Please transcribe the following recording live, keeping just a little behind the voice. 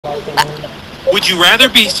Would you rather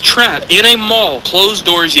be trapped in a mall, closed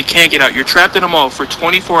doors, you can't get out, you're trapped in a mall for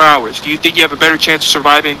 24 hours? Do you think you have a better chance of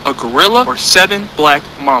surviving a gorilla or 7 black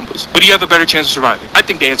mambas? Who do you have a better chance of surviving? I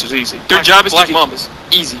think the answer is easy. Their job is black mambas.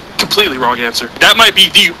 Easy. Completely wrong answer. That might be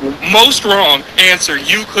the most wrong answer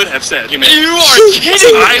you could have said. You are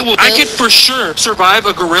kidding! I could for sure survive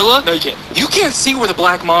a gorilla. No, you can't. You can't see where the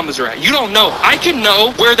black mambas are at. You don't know. I can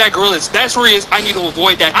know where that gorilla is. That's where he is. I need to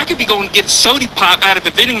avoid that. I could be going to get soda pop out of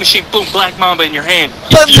the vending machine. Boom, black mamba in your hand.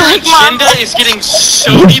 If your agenda is getting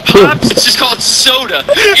soda pops, it's just called soda.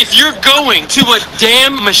 If you're going to a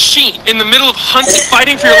damn machine in the middle of hunting,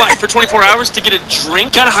 fighting for your life for 24 hours to get a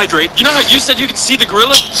drink, gotta hydrate. You know how you said you could see the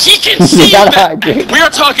gorilla? He can see you. We are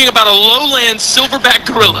talking about a lowland silverback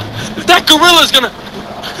gorilla. That gorilla is gonna...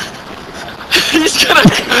 He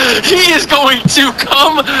is going to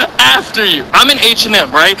come after you. I'm in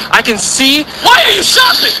H&M, right? I can see. Why are you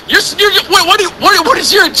shopping? What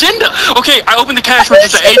is your agenda? Okay, I open the cash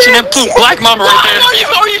register at H&M. Boom, black mama right there.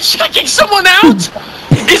 Are you checking someone out?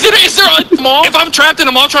 Is there a mall? If I'm trapped in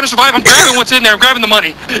a mall trying to survive, I'm grabbing what's in there. I'm grabbing the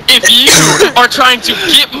money. If you are trying to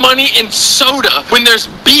get money in soda when there's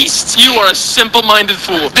beasts, you are a simple-minded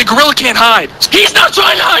fool. The gorilla can't hide. He's not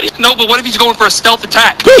trying to hide. No, but what if he's going for a stealth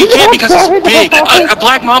attack? He can't because he's big. A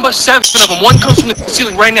black mamba, 7 of them. One comes from the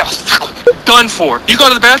ceiling right now. Done for. You go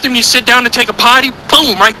to the bathroom, you sit down to take a potty.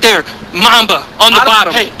 Boom, right there. Mamba on the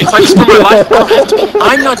bottom. Hey, if I just spend my life,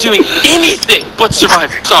 I'm not doing anything but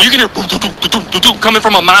survive. So you can hear coming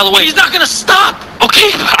from a mile away. He's not gonna stop.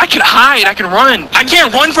 Okay, I can hide. I can run. I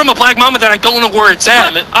can't run from a black mamba that I don't know where it's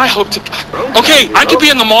at. I hope to. Okay, I could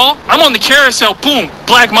be in the mall. I'm on the carousel. Boom,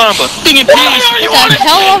 black mamba. Thing in peace. What the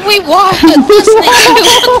hell are we listening to?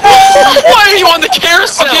 Why are you on the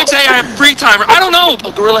carousel? Okay, say I have free timer. I don't know.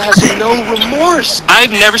 A gorilla has no remorse.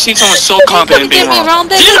 I've never seen someone so confident being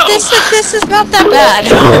wrong. This is not that bad.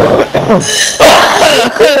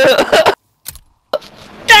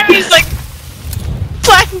 That means like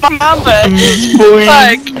black mamba.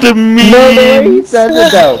 Fuck the me. No, he says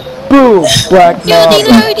it though. Boom, black mamba.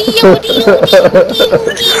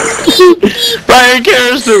 Right in the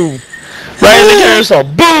carousel. Right in the carousel.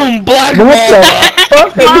 Boom, black mamba.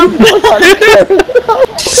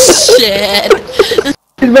 Shit.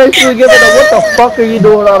 He's basically giving a what the fuck are you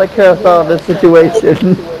doing on a carousel in this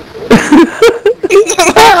situation?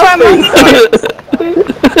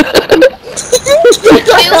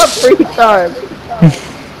 Free time.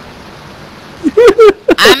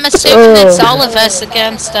 I'm assuming it's all of us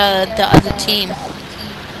against the other team.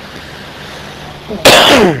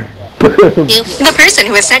 The person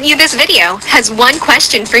who has sent you this video has one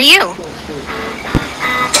question for you.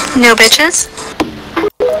 No bitches?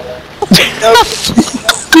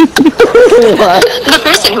 The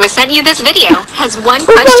person who has sent you this video has one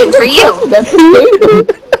question for you. That's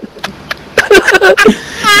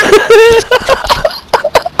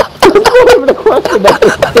the question. That's a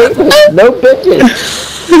statement. No bitches.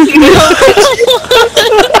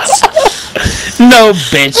 No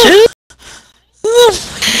bitches?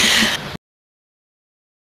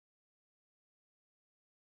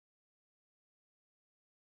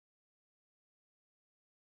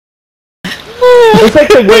 It's like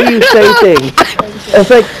the way you say things. It's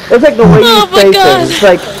like the way you say things. It's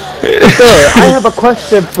like, sir, I have a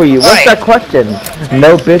question for you. What's that question?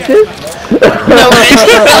 No bitches? No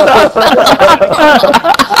bitches.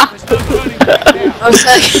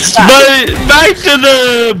 But back to the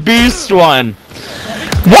beast one.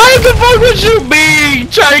 Why the fuck would you be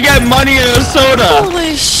trying to get money in a soda?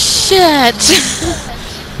 Holy shit.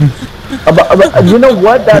 You know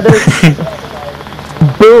what that is?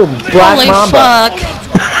 Boom, black Holy mamba. Fuck.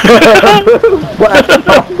 Black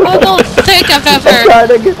mamba. I don't think I've ever...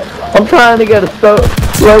 I'm trying to get a soda.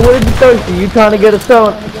 Well, what did you thirsty? You trying to get a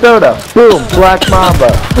soda? Boom, black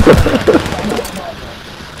mamba.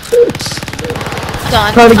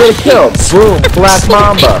 Done. Trying to get a kill. Boom, black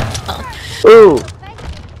mamba. Ooh.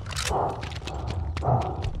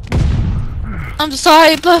 I'm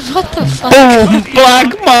sorry, but what the fuck? Boom,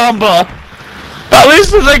 black mamba. At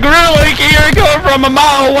least with the gorilla, you can hear it coming from a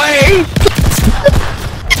mile away.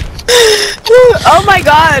 Oh my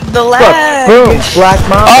god, the lag. Boom, black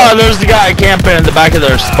mamba. Oh, there's the guy camping in the back of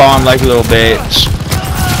their spawn like a little bitch.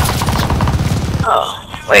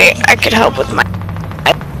 Oh, wait, I could help with my...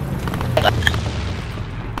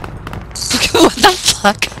 What the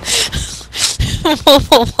fuck?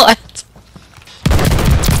 What?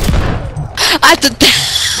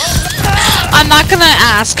 I'm not gonna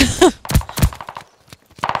ask.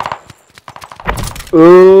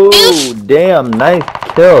 Ooh, damn, nice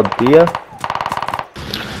kill, Dia.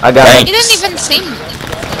 I got it. You didn't even see me.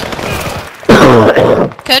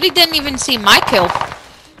 Cody didn't even see my kill.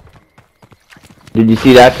 Did you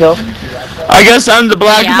see that kill? I guess I'm the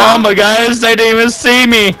Black Yeah. Mamba, guys. They didn't even see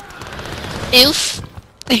me. Oof.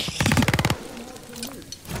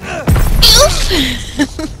 Oof.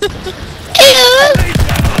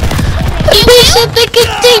 You wish something could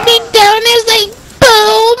take me down as like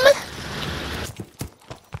boom.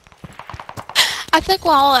 I think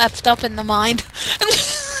we're all effed up in the mind.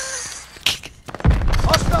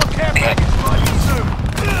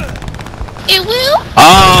 It will.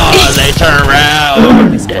 Oh, they turn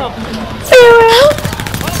around.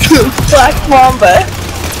 Black Mamba.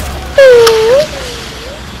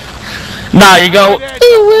 Nah, you go.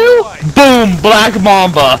 Boom, Black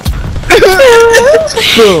Mamba.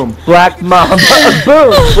 Boom, Black Mamba.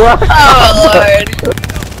 Boom, Black Oh Lord.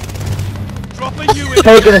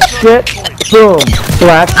 taking a shit. Boom,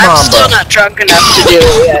 Black I'm still Mamba. not drunk enough to do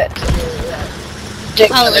it yet.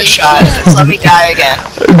 Take another shot. Let's let me die again.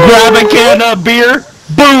 Grab a can of beer.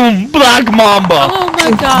 Boom, Black Mamba. Oh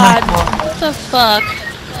my god. What the fuck?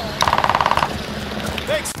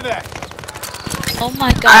 Oh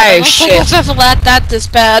my god. I don't think I've ever let that this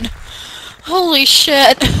bad. Holy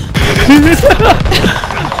shit.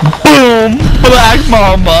 Boom, Black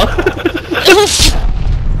Mamba.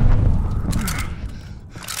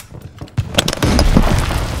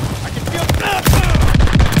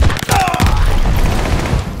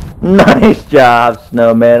 Nice job,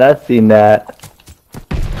 Snowman. I've seen that.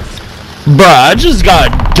 Bruh, I just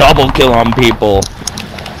got a double kill on people.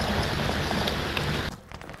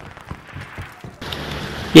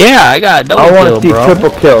 Yeah, I got a double I kill, want to see bro.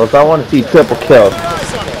 triple kills. I want to see triple kills.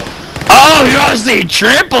 Oh, you want to see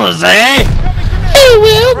triples, eh?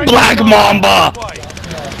 Black Mamba.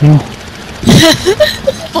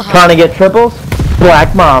 Trying to get triples?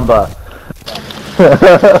 Black Mamba.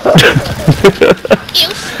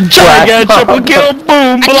 Try to get a triple kill.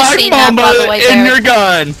 Boom, just Black seen that, by the Mamba way, in Derek. your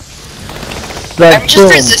gun. Like, I'm just boom.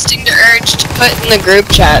 resisting the urge to put in the group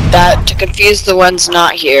chat that to confuse the ones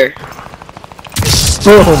not here.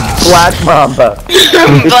 Boom, Black Mamba.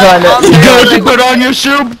 You're trying to... Go to put on your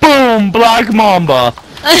shoe. Boom, Black Mamba.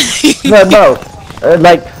 No,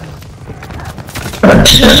 like...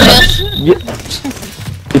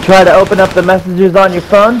 you try to open up the messages on your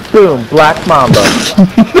phone? Boom, Black Mamba.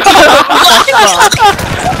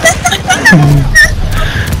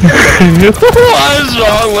 What is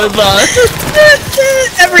wrong with us?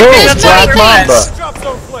 Everything Boom, Black Mamba.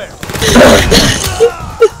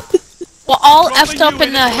 We're all effed up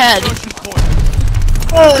in the head.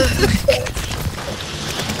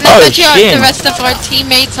 And I bet you shit. the rest of our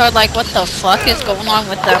teammates are like, what the fuck is going on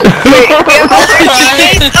with them? Oh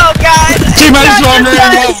god! Teammates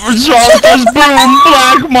wondering what was wrong with us. Boom,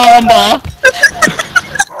 Black Mamba.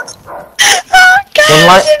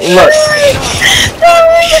 Look,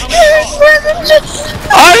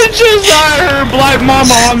 I just heard Black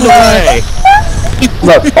Mamba on the way.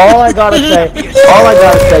 look, all I gotta say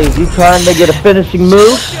is you trying to get a finishing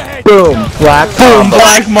move? Boom, Black Boom, Mamba.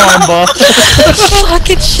 Black Mamba.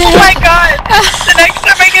 Fucking shit. Oh my god! The next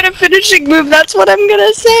time I get a finishing move, that's what I'm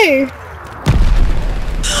gonna say.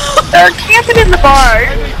 They're camping in the bar.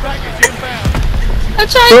 I'm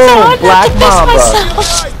trying Boom, so hard Black not to piss Mamba.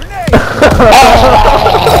 myself.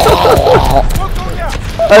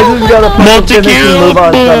 I just gotta put a Multi-kill, finishing move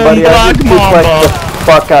on boom, somebody. I Black just suplex Mamba. the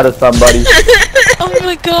fuck out of somebody. Oh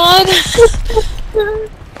my god.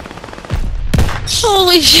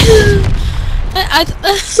 Holy shit.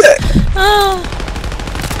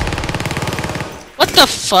 What the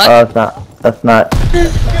fuck? That's not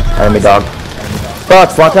enemy dog.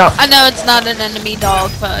 Fox, watch out. I know it's not an enemy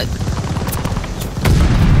dog, but...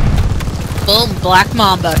 Boom, Black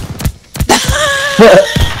Mamba.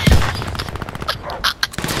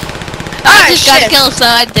 I just got killed, so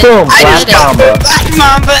I did. Boom, I Black did it. Mamba. Black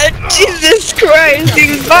Mamba, Jesus Christ,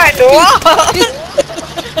 he's behind the wall.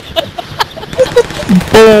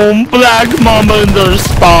 Boom, Black Mamba in their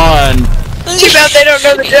spawn. Too bad they don't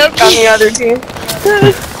know the joke on the other team.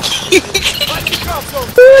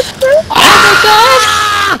 Oh my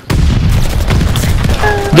god!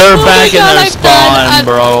 They're Oh back my in God, their I'm spawn, done.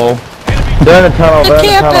 bro. They're in a tunnel, The they're in a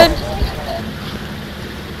camping. tunnel.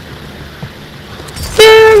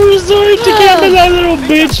 They're resorting to camping that little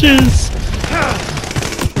bitches.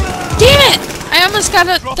 Damn it! I almost got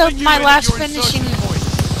my last finishing move.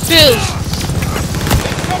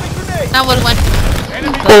 That would've went.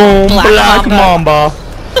 Boom, Black Mamba.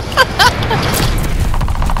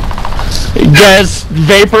 Guess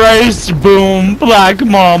vaporized. Boom, Black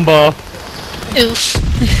Mamba. Oof.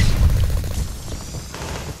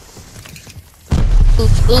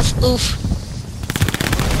 Oof, oof, oof.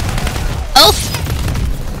 Oof!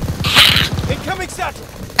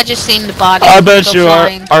 I just seen the body. I bet go you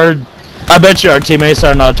flying. I bet you our teammates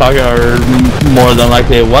are not talking, or more than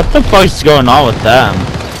likely, what the fuck's going on with them?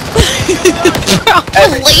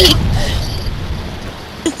 Probably.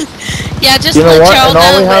 Yeah, just You know let what? y'all And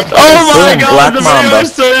all we know have that. Oh my Boom, god, Black the video I Mamba.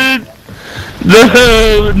 sent,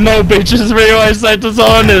 the no bitches video I sent to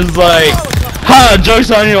someone is like, ha,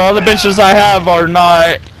 joke's on you, all the bitches I have are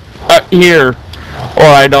not here, or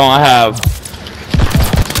I don't have.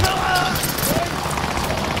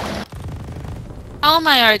 How am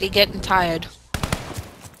I already getting tired?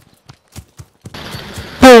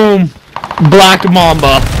 Boom, Black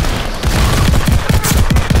Mamba.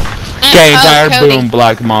 Getting tired, Cody. boom,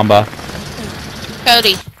 Black Mamba.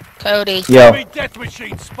 Cody. Yo.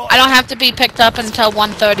 I don't have to be picked up until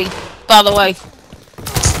 1:30, by the way.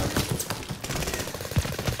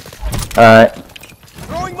 Alright.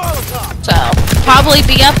 So, probably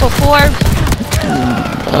be up before.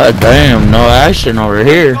 God damn, no action over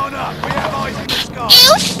here.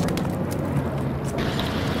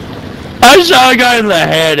 I shot a guy in the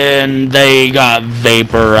head and they got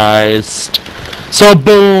vaporized. So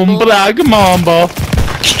boom, Black Mamba.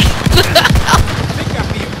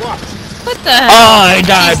 What the hell? Oh, I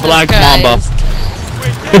died, Jesus Black Christ. Mamba.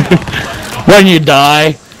 When you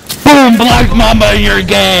die, boom, Black Mamba, and you're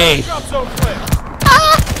gay.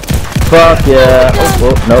 Fuck yeah.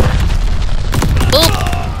 Oh, nope. Oop.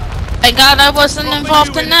 Thank God I wasn't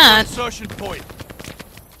involved in that.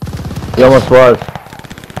 He almost was.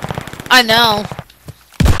 I know.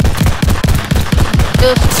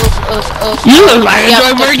 Oof. You look like Yep, a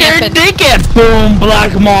driver they're getting camping. dickhead. Boom,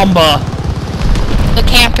 Black Mamba. The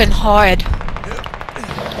camping hard.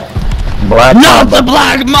 Black Not Mamba. the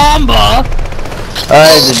Black Mamba.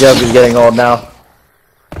 Alright, the joke is getting old now.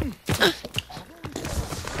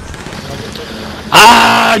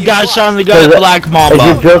 Ah, got shot in the gut, Black Is your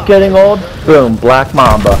Mamba. joke getting old? Boom, Black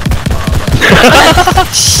Mamba.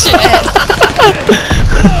 Shit.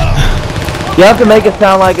 You have to make it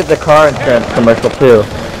sound like it's a car insurance commercial too.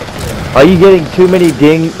 Are you getting too many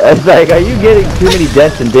dings? It's like, are you getting too many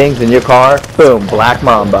dents and dings in your car? Boom, Black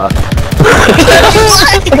Mamba.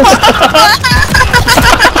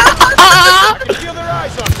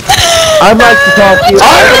 I'd like to talk to you.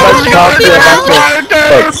 I'd like to talk to you about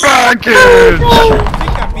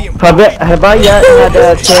this. Have I yet had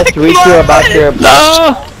a chance to reach you about your?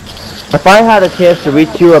 No. If I had a chance to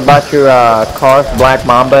reach you about your car's Black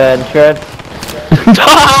Mamba insurance,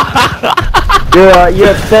 your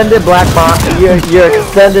extended Black Mamba, your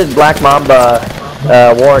extended Black Mamba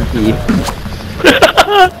warranty.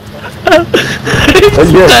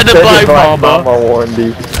 Your Extended Black Mamba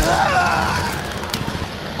warranty.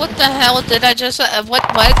 What the hell did I just, what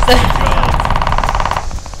the?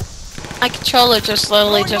 My controller just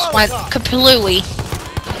slowly just went kaplooey.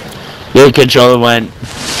 Your controller went,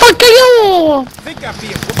 fuck you!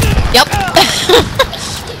 Yep.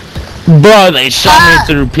 Bro, they shot me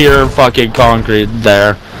through pure fucking concrete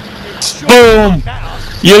there. Boom!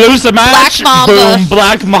 You lose the match, Black Mamba. boom,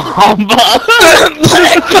 Black Mamba.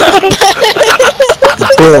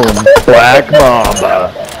 Boom, Black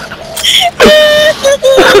Mamba.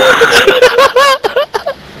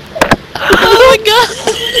 Oh my god.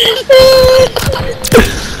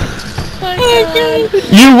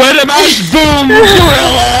 You win a match, boom,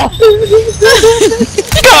 gorilla.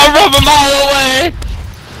 Come from a mile away.